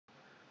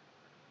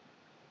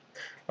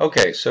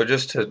Okay, so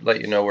just to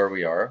let you know where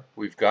we are,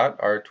 we've got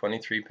our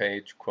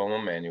 23-page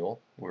Qomo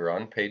manual. We're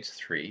on page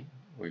 3.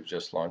 We've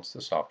just launched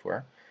the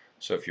software.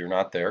 So if you're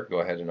not there, go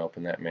ahead and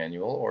open that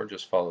manual or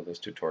just follow this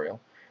tutorial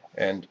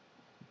and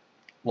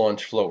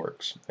launch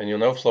Flowworks. And you'll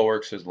know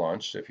Flowworks is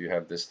launched if you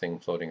have this thing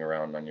floating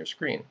around on your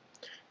screen.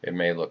 It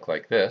may look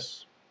like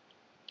this,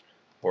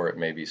 or it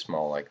may be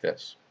small like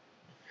this.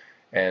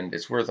 And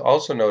it's worth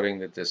also noting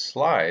that this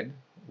slide,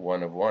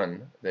 1 of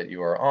 1, that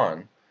you are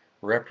on,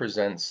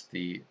 represents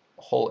the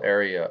whole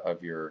area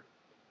of your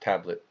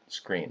tablet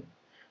screen,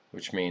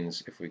 which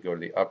means if we go to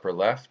the upper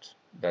left,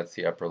 that's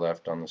the upper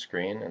left on the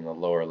screen, and the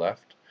lower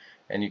left.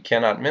 And you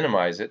cannot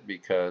minimize it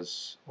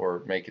because,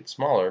 or make it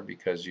smaller,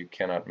 because you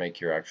cannot make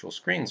your actual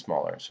screen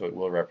smaller. So it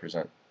will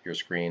represent your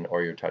screen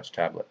or your touch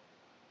tablet.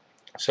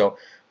 So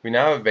we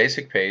now have a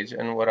basic page,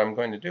 and what I'm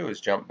going to do is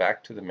jump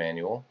back to the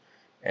manual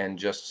and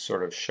just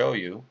sort of show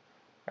you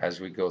as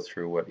we go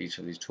through what each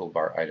of these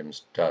toolbar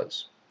items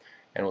does.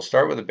 And we'll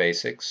start with the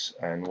basics,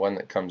 and one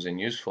that comes in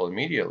useful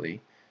immediately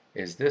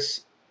is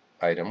this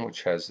item,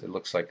 which has, it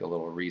looks like a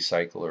little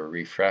recycle or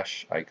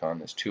refresh icon.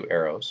 There's 2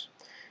 arrows,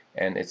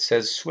 and it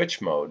says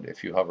switch mode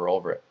if you hover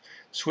over it.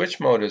 Switch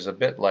mode is a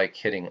bit like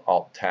hitting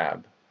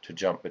Alt-Tab to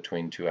jump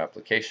between 2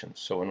 applications.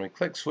 So when we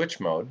click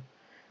switch mode,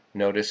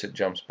 notice it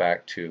jumps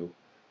back to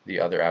the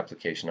other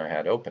application I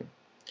had open.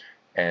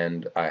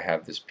 And I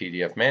have this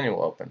PDF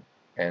manual open.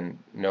 And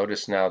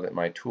notice now that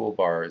my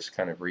toolbar is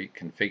kind of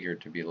reconfigured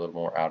to be a little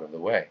more out of the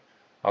way.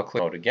 I'll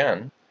click mode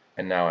again,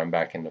 and now I'm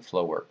back into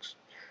Flowworks.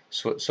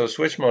 So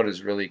switch mode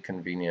is really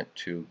convenient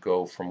to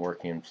go from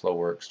working in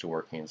Flowworks to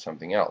working in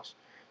something else.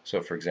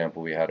 So for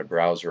example, we had a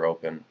browser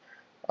open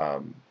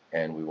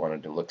and we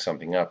wanted to look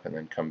something up and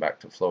then come back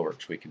to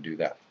Flowworks. We could do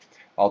that.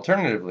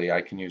 Alternatively,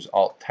 I can use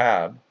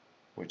Alt-Tab,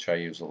 which I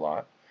use a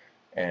lot,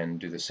 and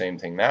do the same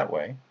thing that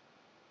way.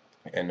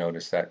 And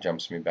notice that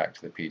jumps me back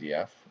to the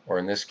PDF. Or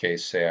in this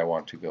case, say I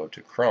want to go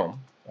to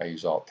Chrome, I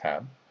use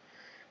Alt-Tab,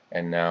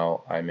 and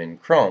now I'm in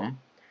Chrome,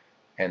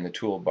 and the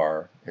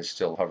toolbar is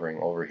still hovering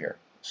over here.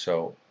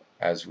 So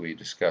as we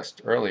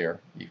discussed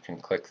earlier, you can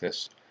click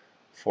this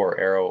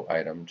 4-arrow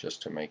item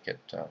just to make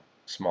it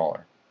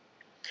smaller.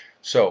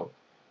 So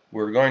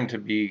we're going to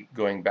be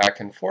going back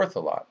and forth a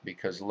lot,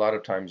 because a lot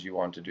of times you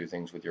want to do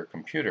things with your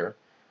computer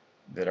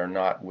that are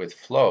not with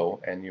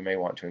Flow, and you may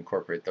want to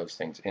incorporate those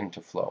things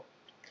into Flow.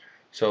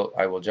 So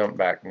I will jump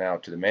back now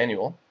to the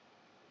manual,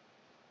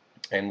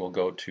 and we'll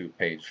go to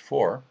page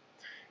 4.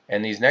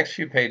 And these next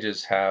few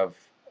pages have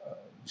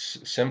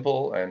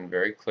simple and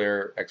very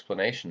clear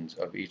explanations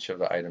of each of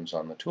the items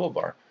on the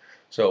toolbar.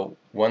 So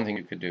one thing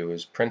you could do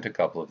is print a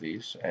couple of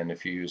these, and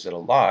if you use it a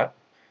lot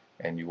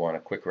and you want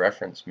a quick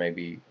reference,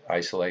 maybe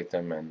isolate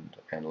them and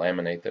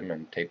laminate them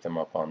and tape them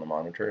up on the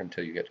monitor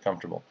until you get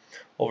comfortable.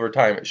 Over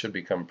time it should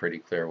become pretty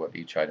clear what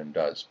each item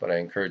does, but I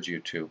encourage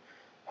you to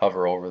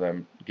hover over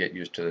them, get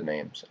used to the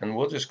names. And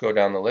we'll just go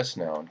down the list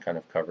now and kind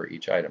of cover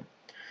each item.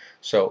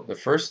 So the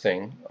first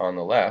thing on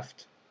the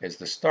left is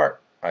the start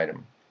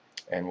item,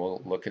 and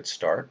we'll look at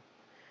start.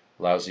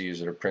 Allows the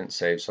user to print,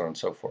 save, so on and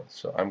so forth.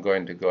 So I'm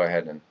going to go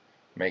ahead and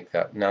make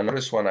that. Now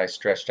notice when I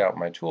stretched out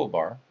my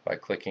toolbar by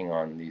clicking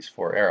on these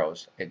 4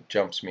 arrows, it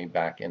jumps me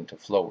back into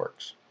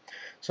Flowworks.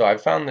 So I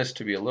found this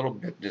to be a little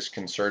bit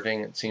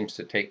disconcerting. It seems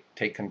to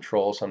take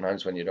control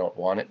sometimes when you don't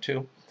want it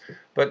to,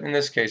 but in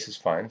this case it's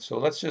fine. So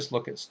let's just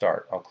look at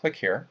start. I'll click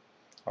here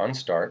on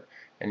start,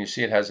 and you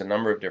see it has a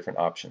number of different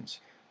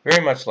options.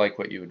 Very much like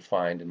what you would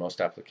find in most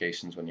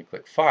applications when you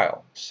click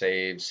File,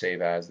 Save,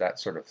 Save As, that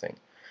sort of thing.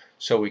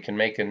 So we can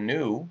make a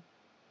new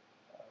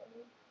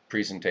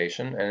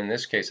presentation, and in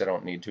this case I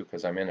don't need to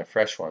because I'm in a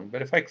fresh one,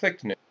 but if I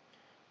clicked New,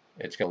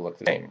 it's going to look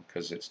the same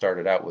because it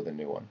started out with a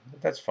new one.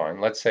 But that's fine.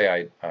 Let's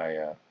say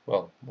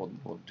well,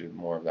 we'll do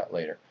more of that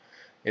later.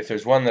 If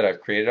there's one that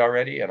I've created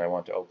already and I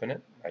want to open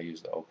it, I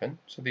use the Open.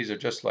 So these are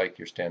just like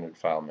your standard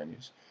file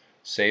menus.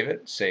 Save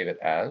it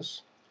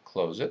as,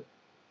 close it.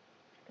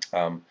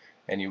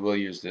 And you will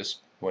use this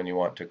when you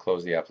want to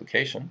close the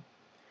application.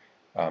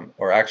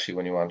 Or actually,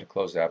 when you want to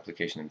close the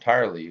application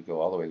entirely, you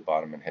go all the way to the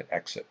bottom and hit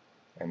Exit.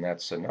 And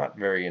that's not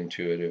very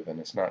intuitive, and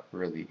it's not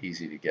really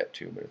easy to get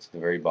to, but it's the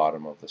very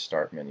bottom of the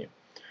Start menu.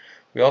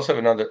 We also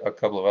have a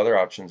couple of other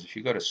options. If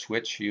you go to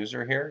Switch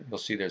User here, you'll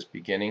see there's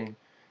Beginning,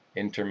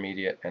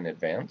 Intermediate, and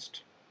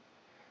Advanced.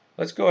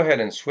 Let's go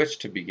ahead and switch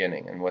to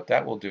Beginning, and what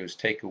that will do is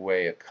take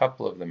away a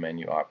couple of the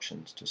menu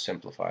options to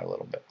simplify a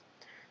little bit.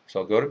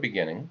 So I'll go to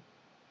Beginning,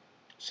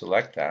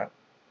 select that,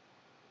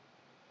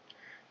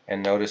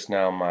 and notice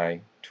now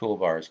my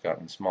toolbar has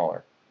gotten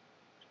smaller.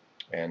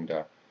 And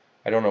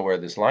I don't know where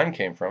this line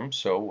came from,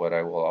 so what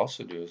I will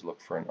also do is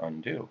look for an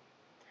undo.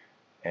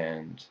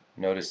 And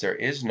notice there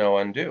is no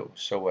undo.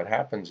 So what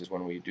happens is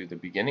when we do the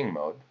beginning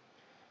mode,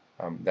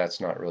 that's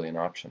not really an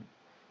option.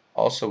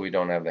 Also, we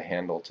don't have the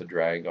handle to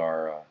drag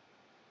our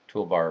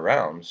toolbar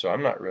around, so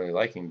I'm not really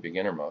liking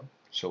beginner mode.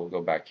 So we'll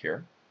go back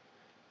here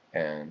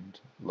and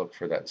look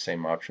for that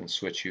same option,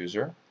 switch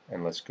user,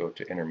 and let's go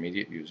to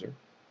intermediate user.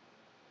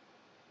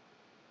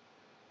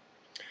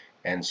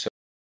 And so